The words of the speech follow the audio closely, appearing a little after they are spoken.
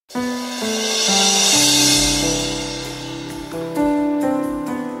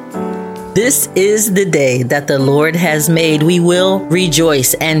This is the day that the Lord has made. We will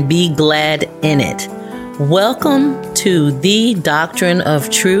rejoice and be glad in it. Welcome to the Doctrine of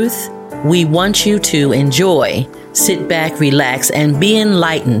Truth. We want you to enjoy, sit back, relax, and be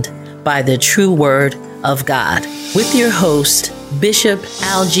enlightened by the true word of God with your host, Bishop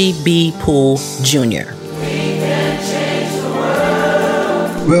Algie B. Poole, Jr.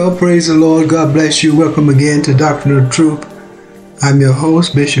 Well, praise the Lord. God bless you. Welcome again to Doctrine of Truth. I'm your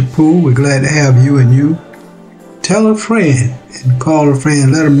host, Bishop Poole. We're glad to have you, and you tell a friend and call a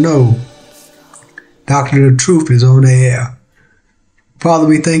friend. Let them know Doctrine of Truth is on the air. Father,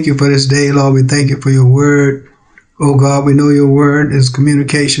 we thank you for this day, Lord. We thank you for your word. Oh God, we know your word is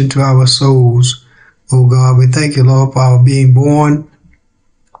communication to our souls. Oh God, we thank you, Lord, for our being born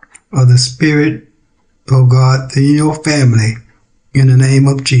of the Spirit, oh God, in your family, in the name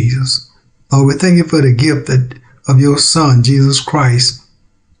of Jesus. Lord, we thank you for the gift of your Son, Jesus Christ,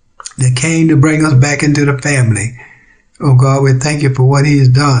 that came to bring us back into the family. Oh God, we thank you for what he has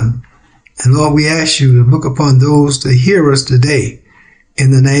done. And Lord, we ask you to look upon those to hear us today in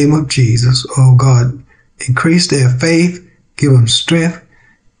the name of Jesus. Oh God, increase their faith, give them strength,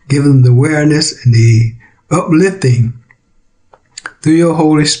 give them the awareness and the uplifting through your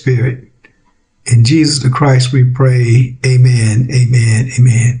Holy Spirit. In Jesus the Christ we pray. Amen, amen,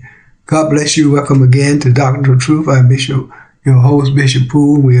 amen. God bless you. Welcome again to Doctrine of Truth. I'm Bishop, your host, Bishop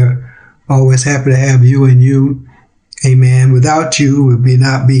Poole. We are always happy to have you and you. Amen. Without you, we would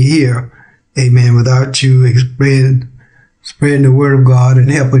not be here. Amen. Without you spreading the word of God and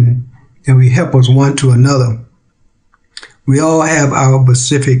helping, and we help us one to another. We all have our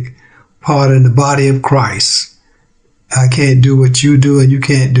specific part in the body of Christ. I can't do what you do, and you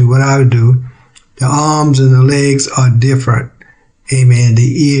can't do what I do. The arms and the legs are different. Amen.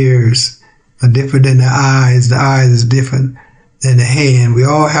 The ears are different than the eyes. The eyes is different than the hand. We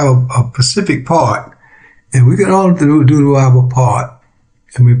all have a specific part, and we can all do our part.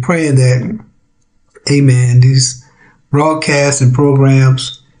 And we're praying that, amen, these broadcasts and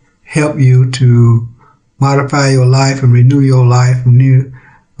programs help you to modify your life and renew your life.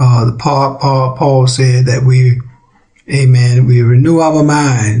 Paul said that we renew our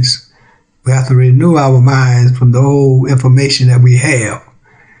minds. We have to renew our minds from the old information that we have.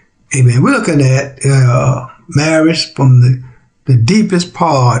 Amen. We're looking at marriage from the deepest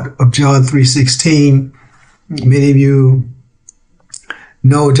part of John 3:16. Many of you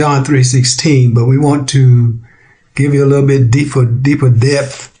know John 3:16, but we want to give you a little bit deeper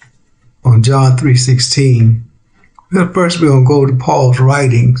depth on John 3:16. First, we're going to go to Paul's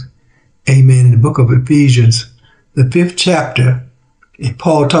writings. Amen. In the book of Ephesians, the 5th chapter. And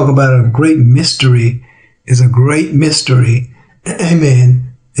Paul talking about a great mystery is a great mystery.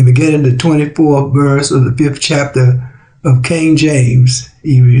 Amen. And beginning the 24th verse of the 5th chapter of King James,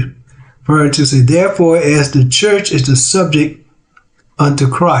 he referring to say, therefore, as the church is the subject unto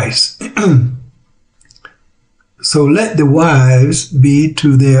Christ, so let the wives be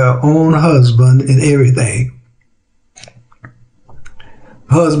to their own husband in everything.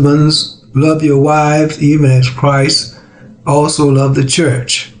 Husbands, love your wives, even as Christ also loved the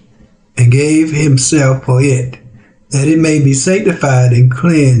church, and gave himself for it, that it may be sanctified and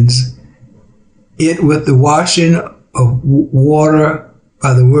cleansed it with the washing of water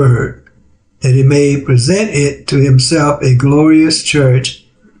by the word, that it may present it to himself a glorious church,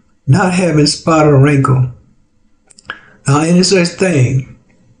 not having spot or wrinkle, nor any such thing,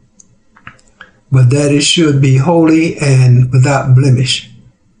 but that it should be holy and without blemish.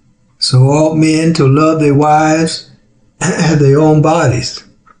 So ought men to love their wives their own bodies.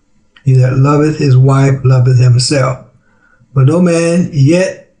 He that loveth his wife loveth himself. But no man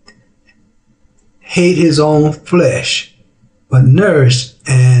yet hate his own flesh, but nourish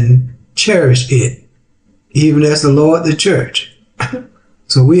and cherish it, even as the Lord the church.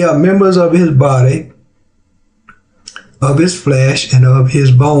 So we are members of his body, of his flesh, and of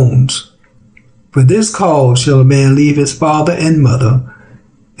his bones. For this cause shall a man leave his father and mother,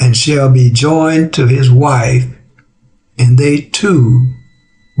 and shall be joined to his wife, and they two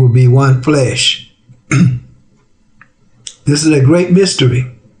will be one flesh. This is a great mystery.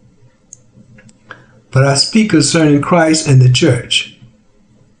 But I speak concerning Christ and the church.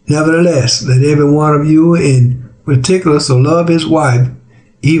 Nevertheless, let every one of you in particular so love his wife,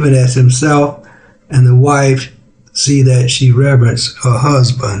 even as himself, and the wife see that she reverence her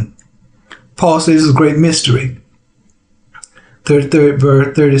husband. Paul says this is a great mystery.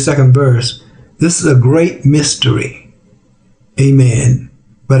 32nd verse. This is a great mystery. Amen.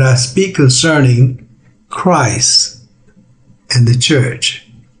 But I speak concerning Christ and the church.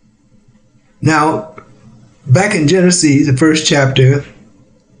 Now, back in Genesis, the 1st chapter,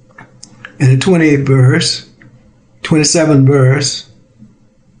 in the 28th verse, 27th verse,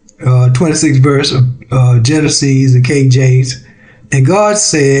 26th verse of Genesis, the King James. And God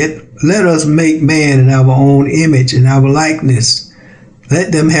said, let us make man in our own image and our likeness.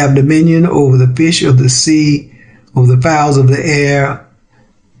 Let them have dominion over the fish of the sea, over the fowls of the air,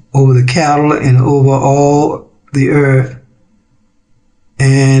 over the cattle, and over all the earth,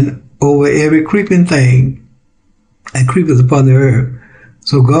 and over every creeping thing that creepeth upon the earth.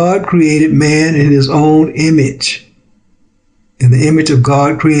 So God created man in his own image. In the image of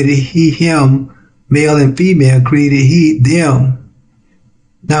God created he him, male and female created he them.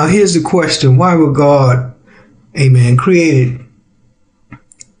 Now here's the question. Why would God, amen, created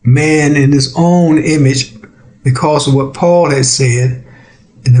man in his own image? Because of what Paul had said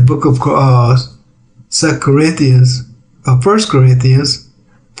in the book of 1 Corinthians,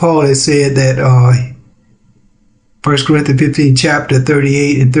 Paul had said that 1 Corinthians 15, chapter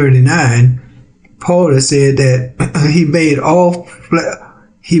 38 and 39, Paul has said that he made all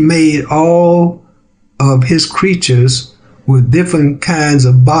of his creatures with different kinds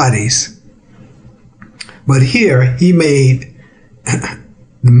of bodies. But here he made the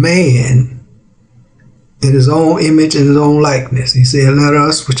man in his own image and his own likeness. He said, let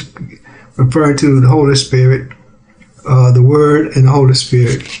us, which referring to the Holy Spirit, the Word and the Holy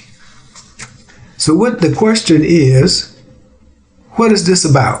Spirit. So what the question is, what is this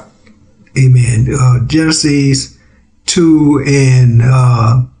about? Amen. Genesis 2 and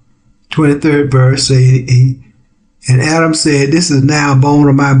 23rd verse say, and Adam said, this is now bone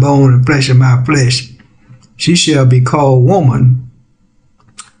of my bone and flesh of my flesh. She shall be called woman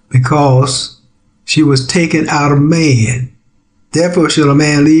because she was taken out of man. Therefore shall a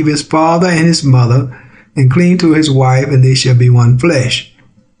man leave his father and his mother and cleave to his wife, and they shall be one flesh.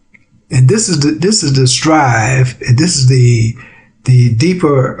 And this is the strive, and this is the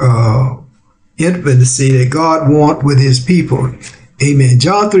deeper intimacy that God wants with his people. Amen.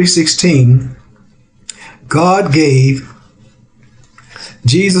 John 3:16, God gave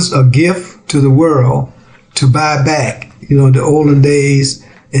Jesus a gift to the world to buy back. You know, in the olden days,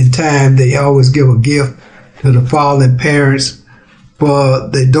 in time, they always give a gift to the father and parents for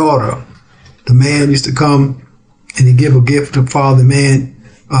their daughter. The man used to come and he give a gift to father, man,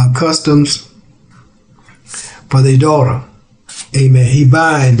 customs for their daughter. Amen. He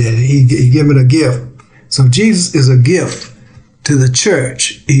buying that. He giving a gift. So Jesus is a gift to the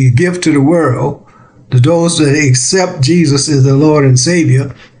church. He's a gift to the world. To those that accept Jesus as the Lord and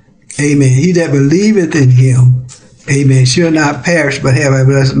Savior. Amen. He that believeth in him, amen, shall not perish but have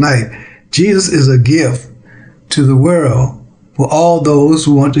everlasting life. Jesus is a gift to the world for all those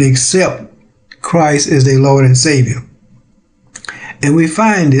who want to accept Christ as their Lord and Savior. And we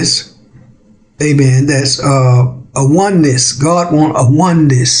find this, amen, that's a oneness. God wants a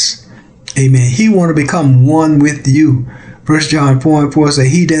oneness. Amen. He want to become one with you. 1 John 4:4 say,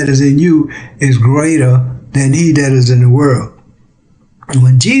 he that is in you is greater than he that is in the world. And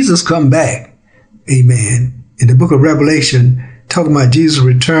when Jesus come back, amen, in the book of Revelation, talking about Jesus'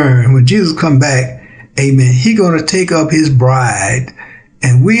 return, when Jesus come back, amen, he going to take up his bride,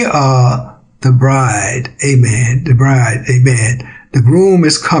 and we are the bride, amen, the bride, amen. The groom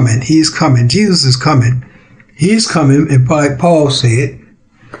is coming, he's coming, Jesus is coming, he's coming, and like Paul said,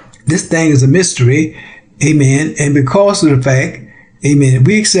 this thing is a mystery, amen, and because of the fact, amen,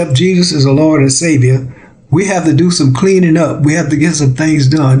 we accept Jesus as a Lord and Savior, we have to do some cleaning up. We have to get some things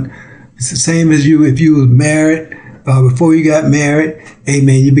done. It's the same as you, if you was married, before you got married,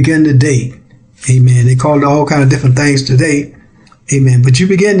 amen, you begin to date, amen. They call it all kind of different things today, amen. But you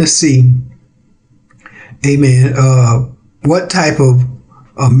begin to see, amen, what type of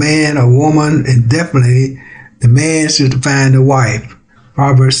a man or woman, and definitely the man should find a wife.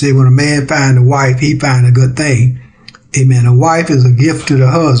 Proverbs say when a man find a wife, he find a good thing. Amen. A wife is a gift to the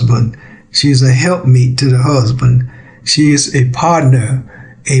husband. She's a helpmeet to the husband. She is a partner,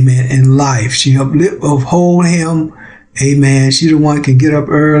 amen, in life. She uphold him, amen. She's the one who can get up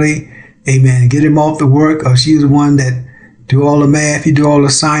early, amen, get him off the work, or she's the one that do all the math, he do all the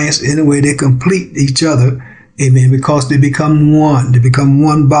science. Anyway, they complete each other, amen, because they become one. They become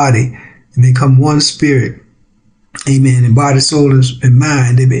one body. They become one spirit, amen, and body, soul, and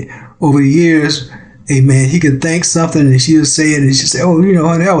mind. Over the years, amen, he can think something and she'll say it and she'll say, oh, you know,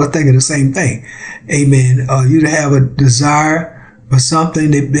 honey, I was thinking the same thing. Amen. You have a desire for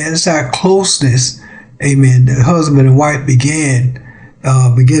something. That's our closeness. Amen. The husband and wife begin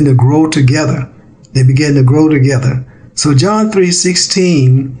to grow together. They begin to grow together. So John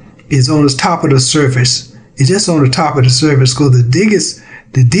 3:16 is on the top of the surface. It's just on the top of the surface because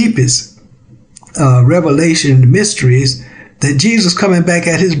the deepest revelation, the mystery is that Jesus coming back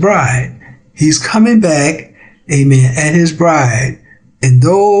at his bride. He's coming back, amen, and his bride. And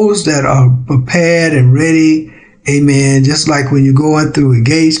those that are prepared and ready, amen, just like when you're going through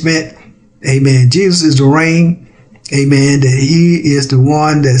engagement, amen, Jesus is the ring, amen, that he is the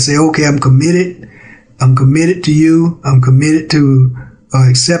one that say, okay, I'm committed to you. I'm committed to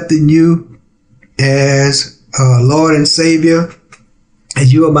accepting you as Lord and Savior.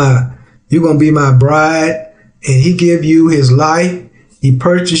 And you're going to be my bride. And he give you his life. He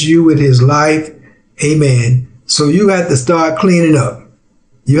purchased you with his life. Amen. So you have to start cleaning up.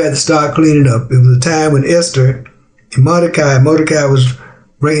 You had to start cleaning up. It was a time when Esther and Mordecai was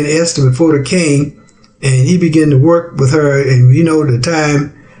bringing Esther before the king, and he began to work with her. And you know, the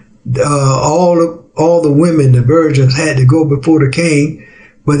time, all the women, the virgins, had to go before the king,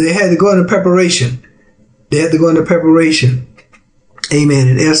 but they had to go into preparation. Amen.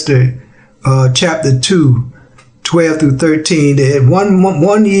 In Esther chapter 2, 12 through 13, they had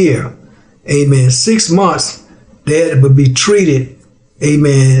one year, amen, 6 months, they had to be treated,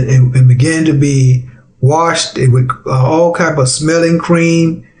 amen, and began to be washed with all type of smelling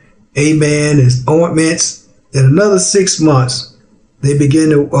cream, amen, and ointments. In another 6 months, they began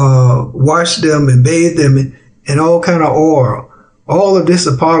to wash them and bathe them in all kind of oil. All of this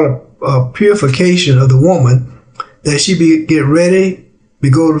is a part of purification of the woman, that she get ready to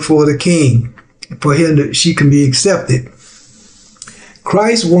go before the king, for him she can be accepted.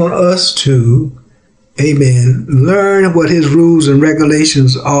 Christ wants us to, amen, learn what his rules and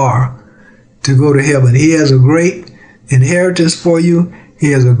regulations are to go to heaven. He has a great inheritance for you.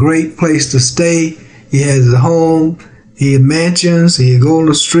 He has a great place to stay. He has a home. He has mansions. He has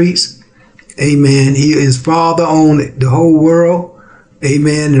golden streets. Amen. His Father owns the whole world.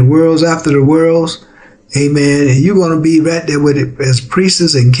 Amen. And worlds after the worlds. Amen. And you're going to be right there with it as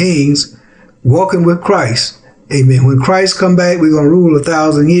priests and kings, walking with Christ. Amen. When Christ come back, we're going to rule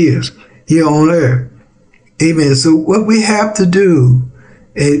 1,000 years here on earth. Amen. So what we have to do,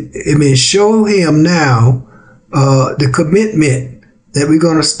 amen, show him now the commitment that we're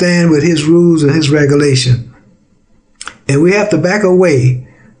going to stand with his rules and his regulation. And we have to back away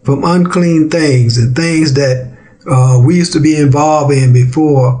from unclean things and things that we used to be involved in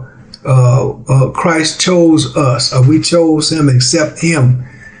before Christ chose us, or we chose him, accept him,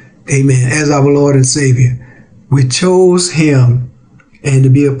 amen, as our Lord and Savior. We chose him and to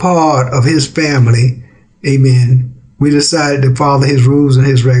be a part of his family, amen. We decided to follow his rules and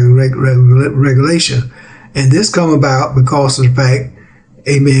his regulation. And this come about because of the fact,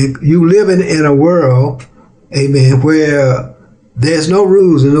 amen, you living in a world, amen, where there's no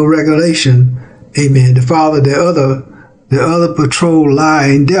rules and no regulation, amen, to follow the other patrol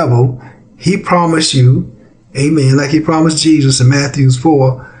lying devil. He promised you, amen, like he promised Jesus in Matthew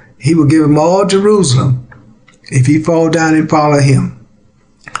 4, he will give him all Jerusalem if he fall down and follow him.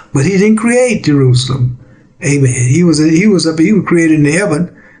 But he didn't create Jerusalem. Amen. He was created in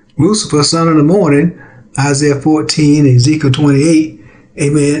heaven. Lucifer, son of the morning, Isaiah 14, Ezekiel 28.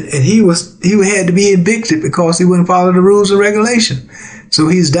 Amen. And he had to be evicted because he wouldn't follow the rules and regulation. So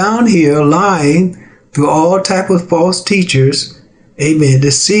he's down here lying through all type of false teachers. Amen.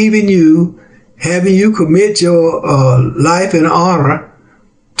 Deceiving you, having you commit your life and honor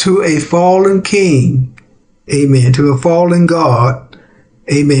to a fallen king. Amen. To a fallen God.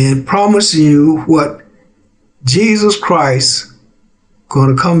 Amen. Promising you what Jesus Christ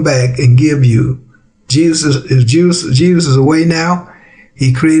going to come back and give you. Jesus is away now.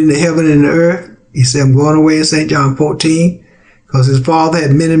 He created the heaven and the earth. He said, I'm going away in St. John 14 because his Father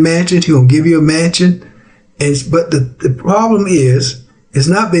had many mansions. He will give you a mansion. But the problem is, it's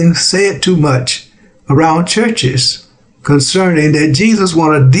not been said too much around churches concerning that Jesus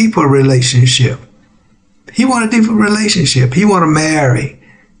wants a deeper relationship. He wants a deeper relationship. He wants to marry.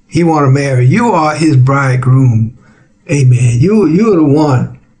 He want to marry. You are his bridegroom. Amen. You're the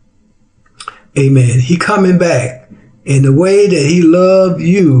one. Amen. He coming back. And the way that he loved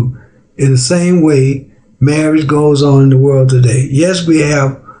you is the same way marriage goes on in the world today. Yes, we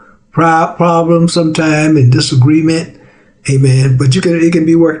have problems sometimes and disagreement. Amen. But it can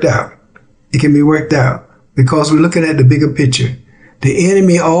be worked out. It can be worked out because we're looking at the bigger picture. The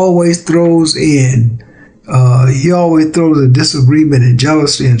enemy always throws in he always throws a disagreement and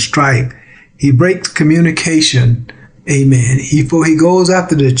jealousy and strife. He breaks communication. Amen. He goes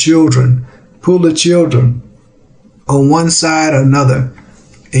after the children, pull the children on one side or another.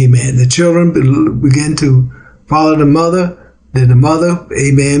 Amen. The children begin to follow the mother. Then the mother,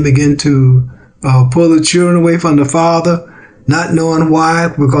 amen, begin to pull the children away from the father, not knowing why,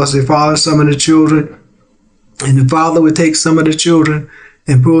 because they follow some of the children. And the father would take some of the children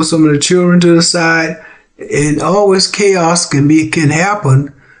and pull some of the children to the side. And always chaos can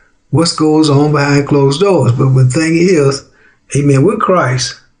happen what goes on behind closed doors. But the thing is, amen, with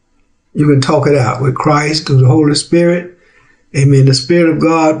Christ, you can talk it out. With Christ, through the Holy Spirit, amen, the Spirit of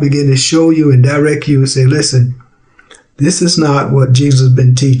God begin to show you and direct you and say, listen, this is not what Jesus has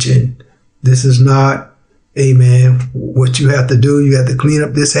been teaching. This is not, amen, what you have to do. You have to clean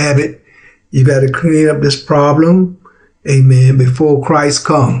up this habit. You got to clean up this problem, amen, before Christ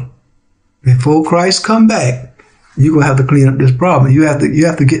come. Before Christ come back, you're going to have to clean up this problem. You have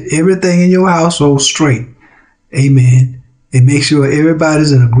to get everything in your household straight. Amen. And make sure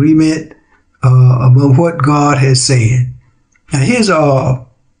everybody's in agreement about what God has said. Now here's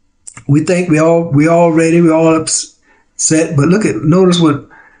we think we all ready, we all upset, but notice what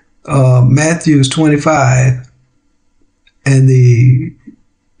Matthew 25 and the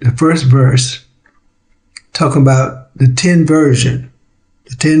first verse talking about the 10 virgins.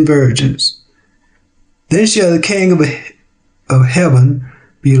 Then shall the kingdom of heaven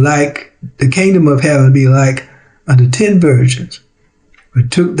be like unto 10 virgins, who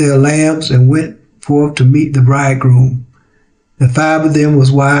took their lamps and went forth to meet the bridegroom. The 5 of them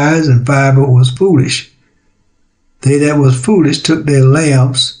was wise, and 5 was foolish. They that was foolish took their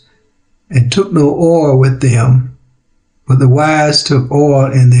lamps, and took no oil with them, but the wise took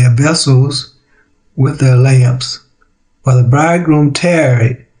oil in their vessels with their lamps. While the bridegroom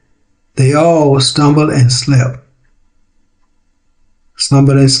tarried, they all stumbled and slept.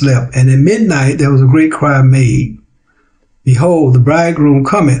 And at midnight there was a great cry made, Behold, the bridegroom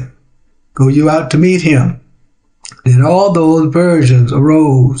cometh, go you out to meet him. Then all those virgins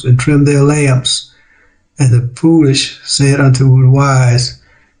arose and trimmed their lamps. And the foolish said unto the wise,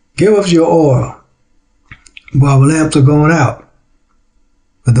 Give us your oil, while the lamps are going out.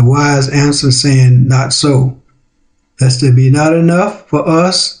 But the wise answered, saying, Not so, lest there be not enough for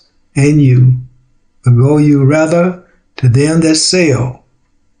us and you, but go you rather to them that sell,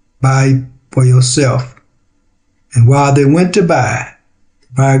 buy for yourself. And while they went to buy, the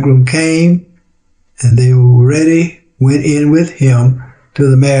bridegroom came, and they were ready, went in with him to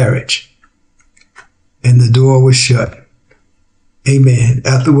the marriage, and the door was shut. Amen.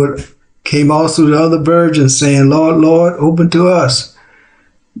 Afterward came also the other virgins, saying, Lord, Lord, open to us.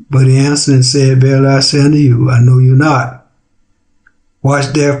 But he answered and said, Verily I say unto you, I know you not. Watch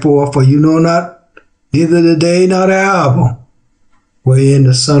therefore, for you know not neither the day nor the hour wherein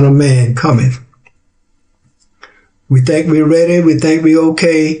the Son of Man cometh. We think we're ready, we think we're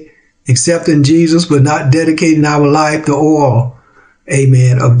okay, accepting Jesus, but not dedicating our life to oil,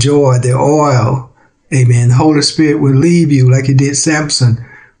 amen, of joy, the oil, amen. The Holy Spirit will leave you like he did Samson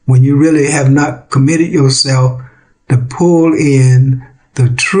when you really have not committed yourself to pull in the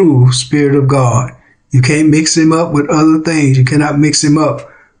true Spirit of God. You can't mix him up with other things. You cannot mix him up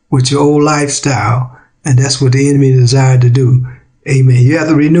with your old lifestyle. And that's what the enemy desired to do. Amen. You have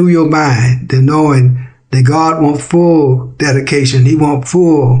to renew your mind to knowing that God wants full dedication. He wants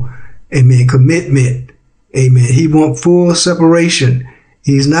full, amen, commitment. Amen. He wants full separation.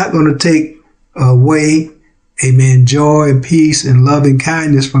 He's not going to take away, amen, joy and peace and love and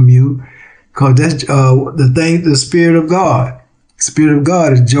kindness from you, because that's the Spirit of God. The Spirit of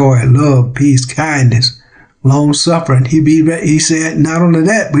God is joy, love, peace, kindness, long suffering. He said, not only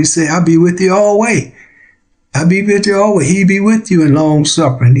that, but he said, I'll be with you always. I'll be with you always. He be with you in long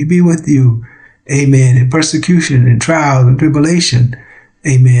suffering. He be with you, amen, in persecution and trials and tribulation.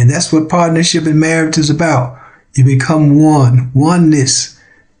 Amen. That's what partnership in marriage is about. You become oneness.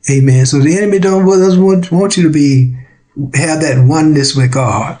 Amen. So the enemy doesn't want you to have that oneness with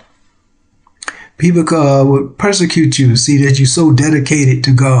God. People will persecute you, see that you're so dedicated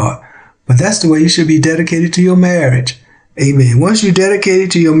to God. But that's the way you should be dedicated to your marriage. Amen. Once you're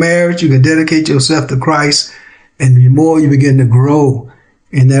dedicated to your marriage, you can dedicate yourself to Christ, and the more you begin to grow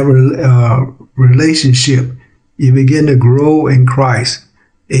in that relationship, you begin to grow in Christ.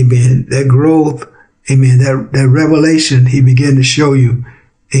 Amen. That growth, amen, that revelation he began to show you.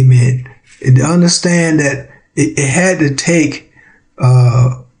 Amen. And to understand that it had to take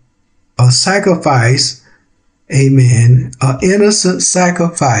a sacrifice, amen, an innocent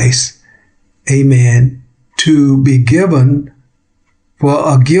sacrifice, amen, to be given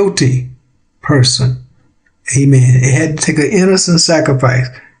for a guilty person. Amen. It had to take an innocent sacrifice.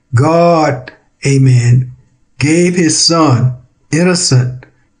 God, amen, gave his son innocent,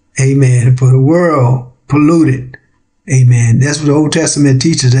 amen, for the world polluted. Amen. That's what the Old Testament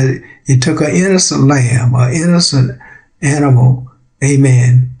teaches, that it took an innocent lamb, an innocent animal,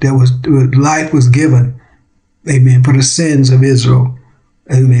 amen, life was given, amen, for the sins of Israel.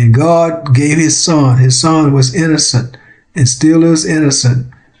 Amen. God gave his son. His son was innocent and still is innocent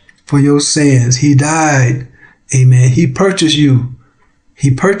for your sins. He died. Amen. He purchased you. He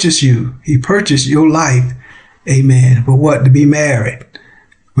purchased you. He purchased your life. Amen. For what? To be married.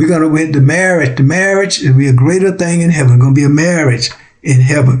 We're going to win the marriage. The marriage will be a greater thing in heaven. It's going to be a marriage in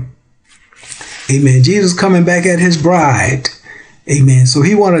heaven. Amen. Jesus coming back at his bride. Amen. So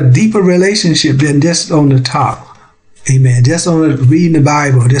he want a deeper relationship than just on the top. Amen. Just on the, reading the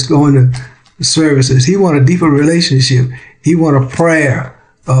Bible, just going to the services. He want a deeper relationship. He want a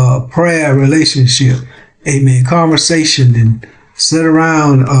prayer relationship. Amen. Conversation and sit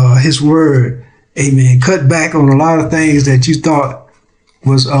around his word. Amen. Cut back on a lot of things that you thought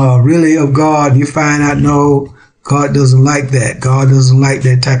was really of God. You find out, no, God doesn't like that. God doesn't like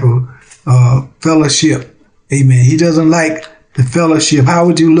that type of fellowship. Amen. He doesn't like the fellowship. How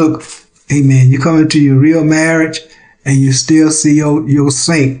would you look? Amen. You come into your real marriage and you still see your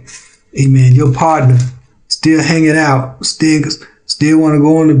saint. Amen. Your partner still hanging out. Still want to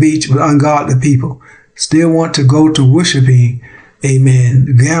go on the beach with ungodly people. Still want to go to worshiping.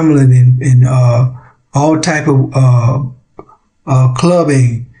 Amen. Gambling and all type of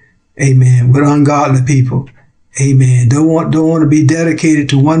clubbing. Amen. With ungodly people. Amen. Don't want to be dedicated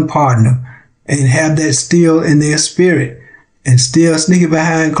to one partner and have that still in their spirit and still sneaking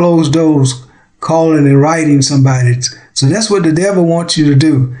behind closed doors, calling and writing somebody. So that's what the devil wants you to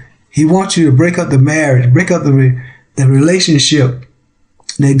do. He wants you to break up the marriage, break up the relationship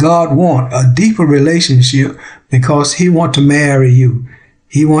that God wants, a deeper relationship, because he wants to marry you.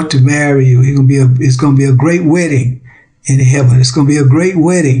 He wants to marry you. It's going to be a great wedding in heaven. It's going to be a great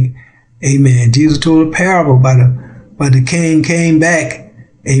wedding. Amen. Jesus told a parable but the king came back.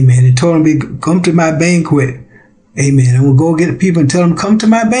 Amen. He told him, come to my banquet. Amen. I'm going to go get the people and tell them, come to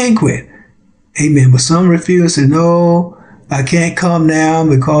my banquet. Amen. But some refused and said, no, I can't come now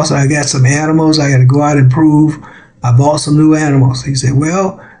because I got some animals. I got to go out and prove I bought some new animals. He said,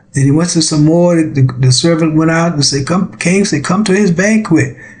 well, then he went to some more. The servant went out and said, king said, come to his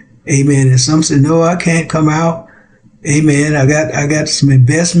banquet. Amen. And some said, no, I can't come out. Amen. I got some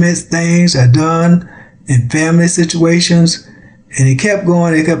investment things I done in family situations. And it kept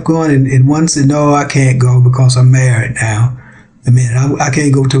going, and one said, no, I can't go because I'm married now. I mean, I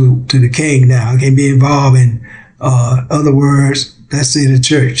can't go to the king now. I can't be involved in, other words, let's say the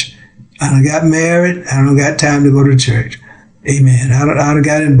church. I done got married. I don't got time to go to church. Amen. I done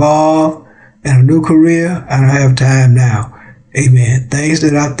got involved in a new career. I don't have time now. Amen. Things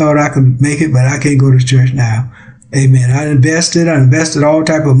that I thought I could make it, but I can't go to church now. Amen. I invested all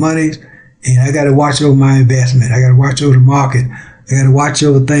type of money. And I got to watch over my investment. I got to watch over the market. I got to watch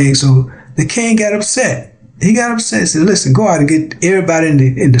over things. So the king got upset. He got upset. He said, listen, go out and get everybody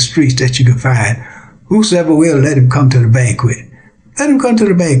in the streets that you can find. Whosoever will, let him come to the banquet. Let him come to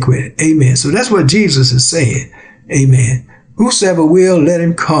the banquet. Amen. So that's what Jesus is saying. Amen. Whosoever will, let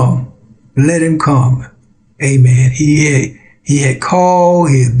him come. Let him come. Amen. He had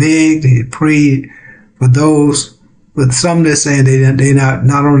called, he had begged, he had prayed for those. But some that saying they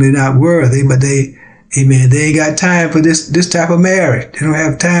not only not worthy, but they ain't got time for this type of marriage. They don't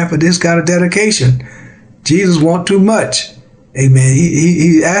have time for this kind of dedication. Jesus want too much. Amen.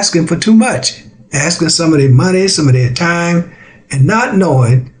 He asking for too much. Asking some of their money, some of their time, and not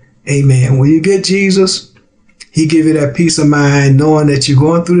knowing, amen, when you get Jesus, he give you that peace of mind, knowing that you're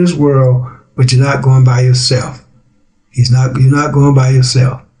going through this world, but you're not going by yourself. You're not going by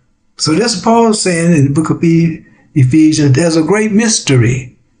yourself. So that's what Paul is saying in the book of Ephesians. There's a great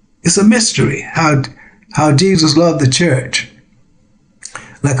mystery. It's a mystery how Jesus loved the church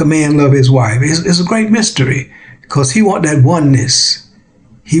like a man loved his wife. It's a great mystery because he want that oneness.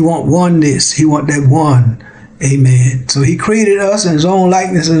 He want oneness. He want that one. Amen. So he created us in his own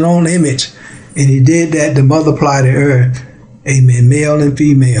likeness and his own image. And he did that to multiply the earth. Amen. Male and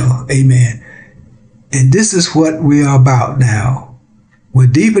female. Amen. And this is what we are about now. We're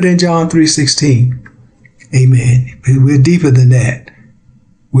deeper than John 3:16. Amen. We're deeper than that.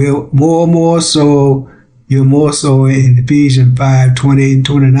 We're more so. You're more so in Ephesians 5:28 and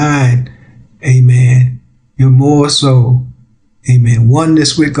 29. Amen. You're more so. Amen.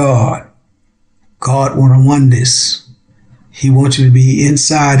 Oneness with God. God wants a oneness. He wants you to be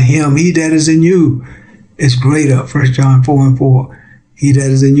inside him. He that is in you is greater. 1 John 4:4. He that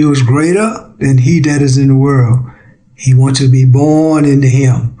is in you is greater than he that is in the world. He wants you to be born into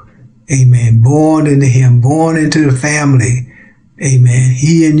him. Amen. Born into him. Born into the family. Amen.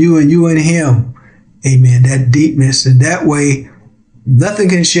 He and you in him. Amen. That deepness. And that way, nothing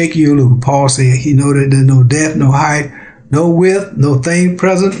can shake you loose. Paul said, he know that there's no death, no height, no width, no thing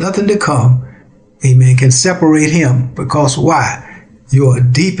present, nothing to come. Amen. Can separate him. Because why? You are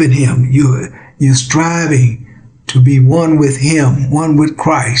deep in him. You're striving to be one with him, one with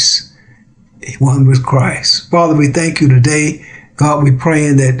Christ. One with Christ. Father, we thank you today. God, we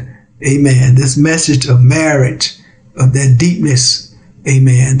praying that, amen, this message of marriage, of that deepness,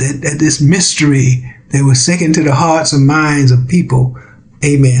 amen, that this mystery that will sink into the hearts and minds of people,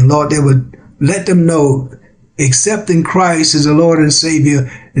 amen, Lord, that would let them know, accepting Christ as the Lord and Savior,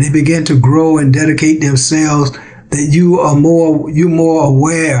 and they begin to grow and dedicate themselves, that you're more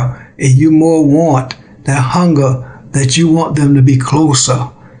aware and you more want that hunger, that you want them to be closer.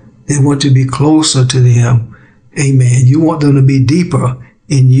 They want to be closer to them. Amen. You want them to be deeper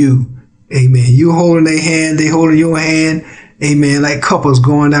in you. Amen. You holding their hand, they holding your hand. Amen. Like couples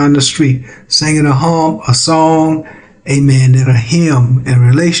going down the street, singing a song. Amen. And a hymn and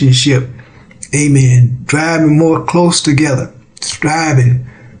relationship. Amen. Driving more close together. Striving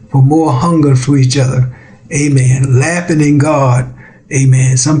for more hunger for each other. Amen. Laughing in God.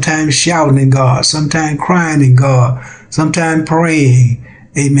 Amen. Sometimes shouting in God. Sometimes crying in God. Sometimes praying.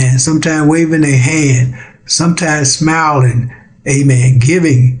 Amen. Sometimes waving their hand. Sometimes smiling. Amen.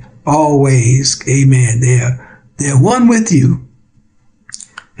 Giving always. Amen. They're one with you.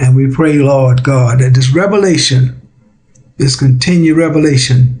 And we pray, Lord God, that this revelation, this continued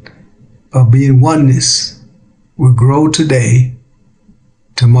revelation of being oneness will grow today,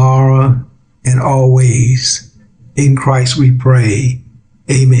 tomorrow, and always. In Christ we pray.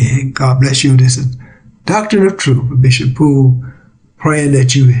 Amen. God bless you. This is Doctrine of Truth, Bishop Poole, praying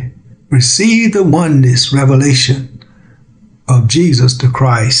that you receive the oneness revelation of Jesus the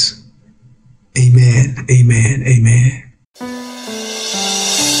Christ. Amen. Amen. Amen.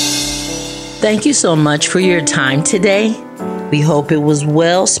 Thank you so much for your time today. We hope it was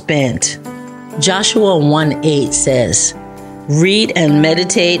well spent. Joshua 1:8 says, "Read and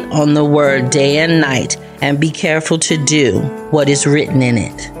meditate on the word day and night, and be careful to do what is written in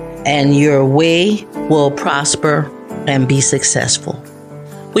it, and your way will prosper and be successful."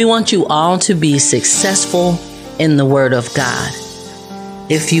 We want you all to be successful in the Word of God.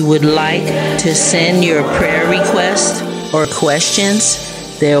 If you would like to send your prayer requests or questions,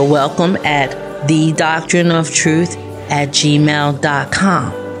 they're welcome at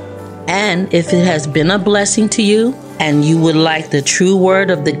thedoctrineoftruth@gmail.com. And if it has been a blessing to you, and you would like the true word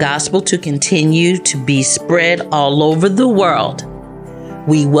of the gospel to continue to be spread all over the world,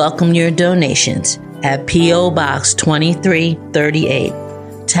 we welcome your donations at P.O. Box 2338,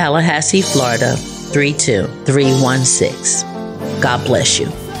 Tallahassee, Florida 32316. God bless you.